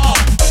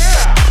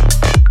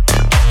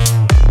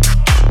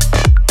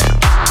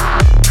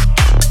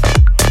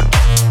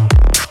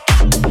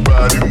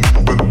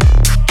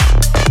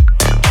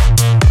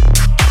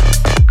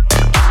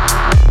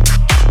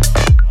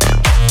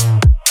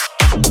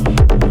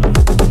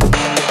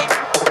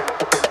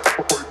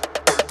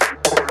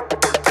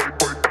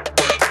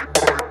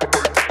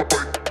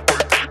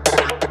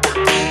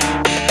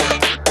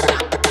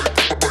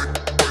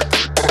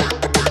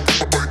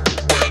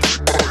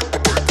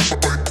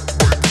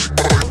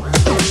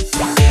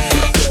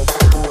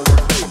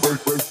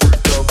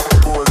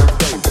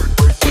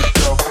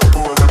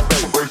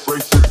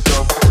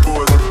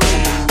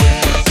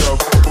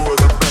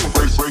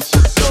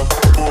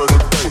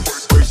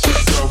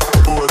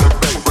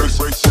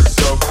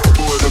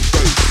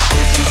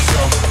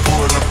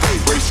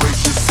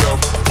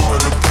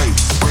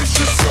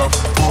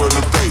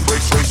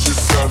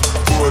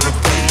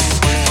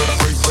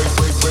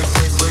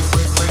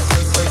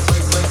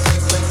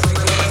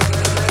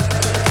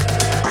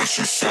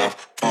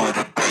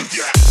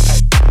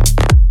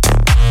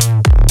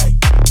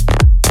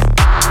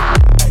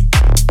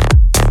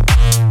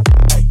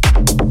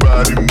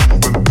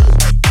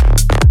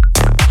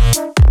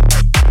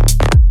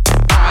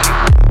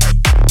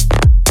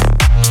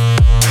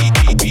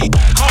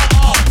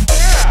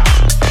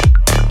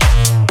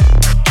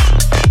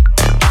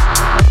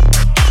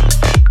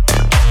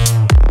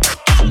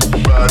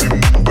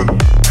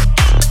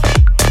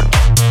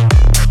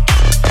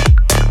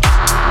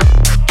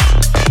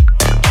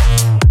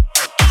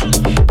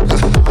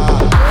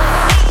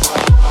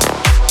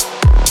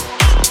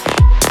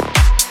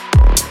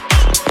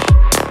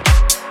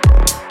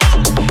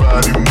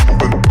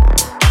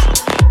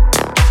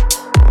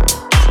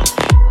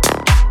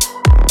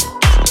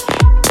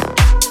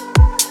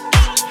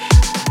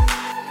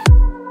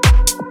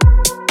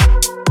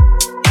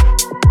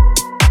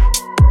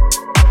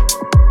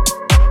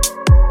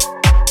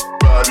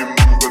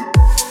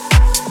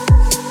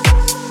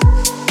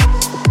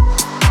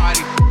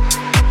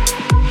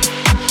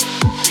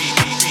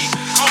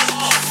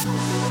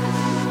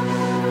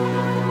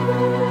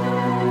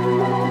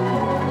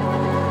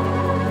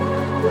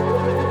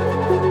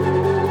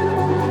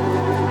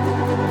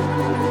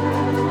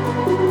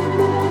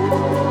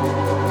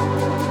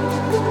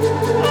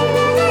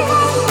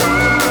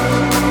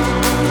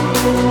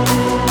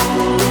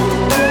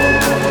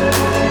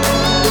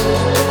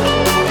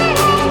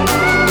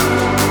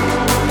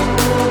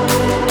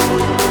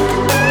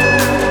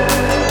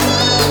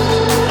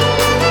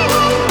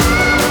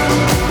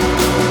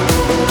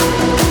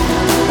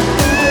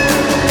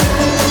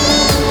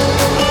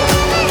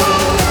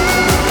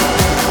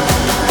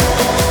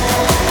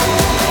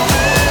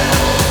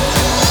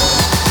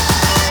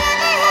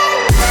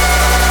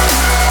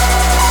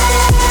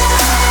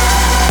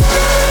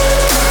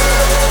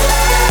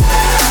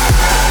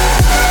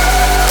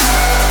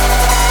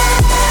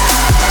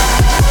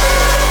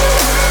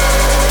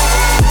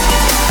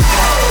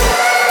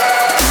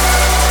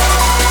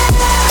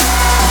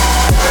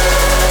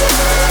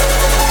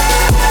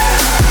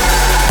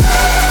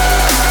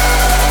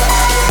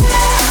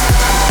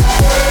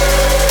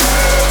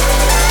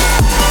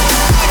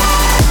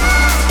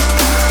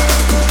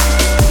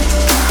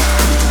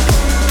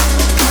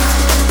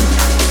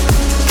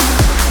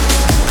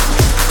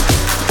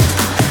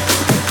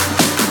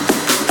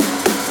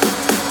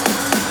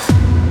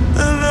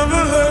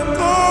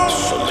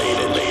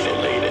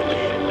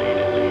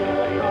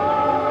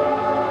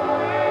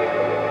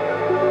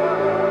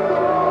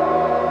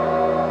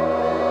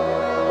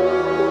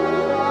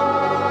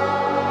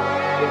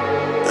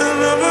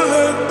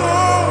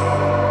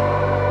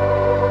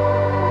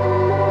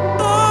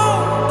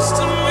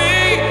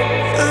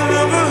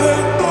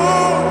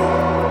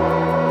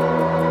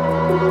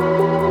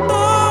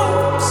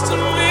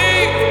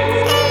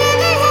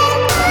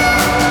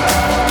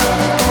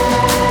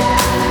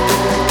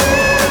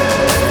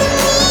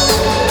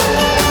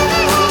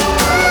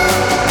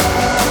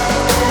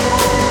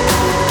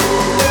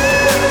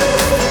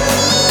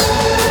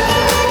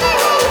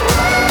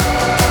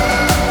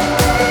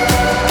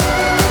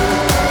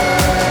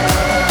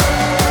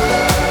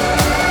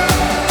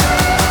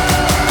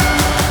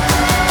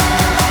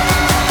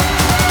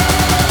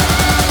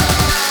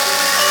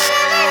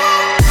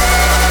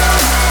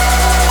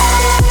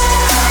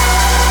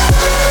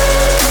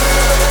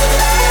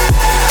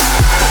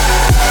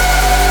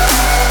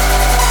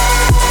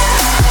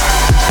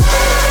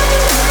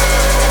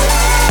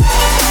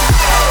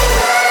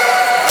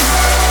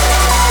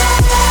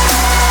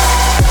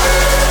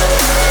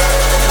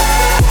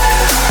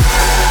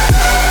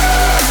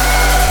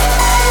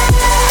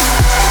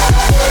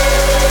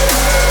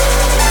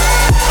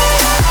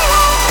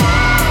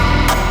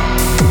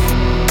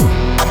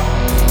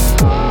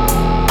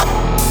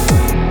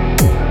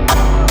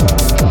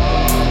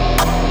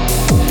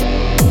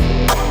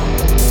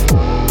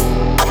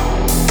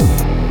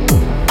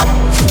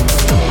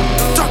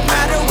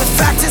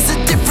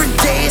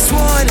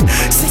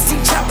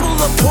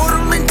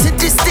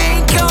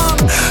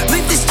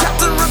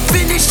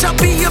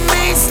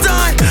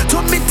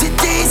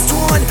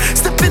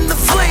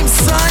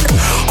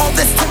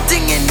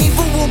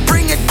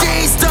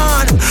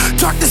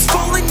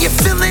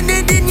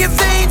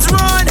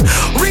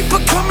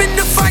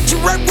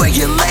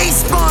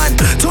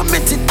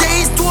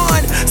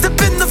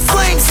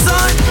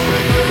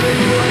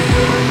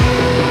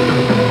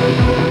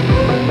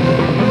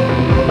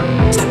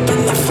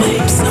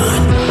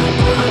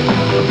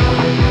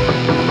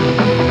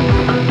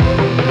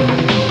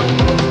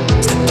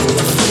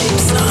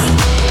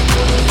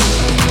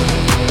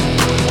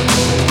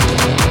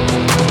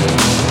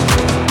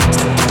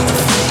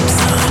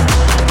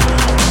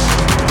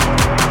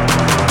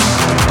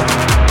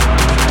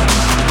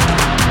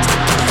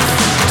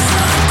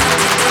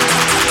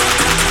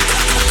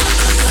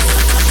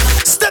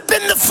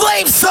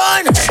 flame,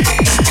 son.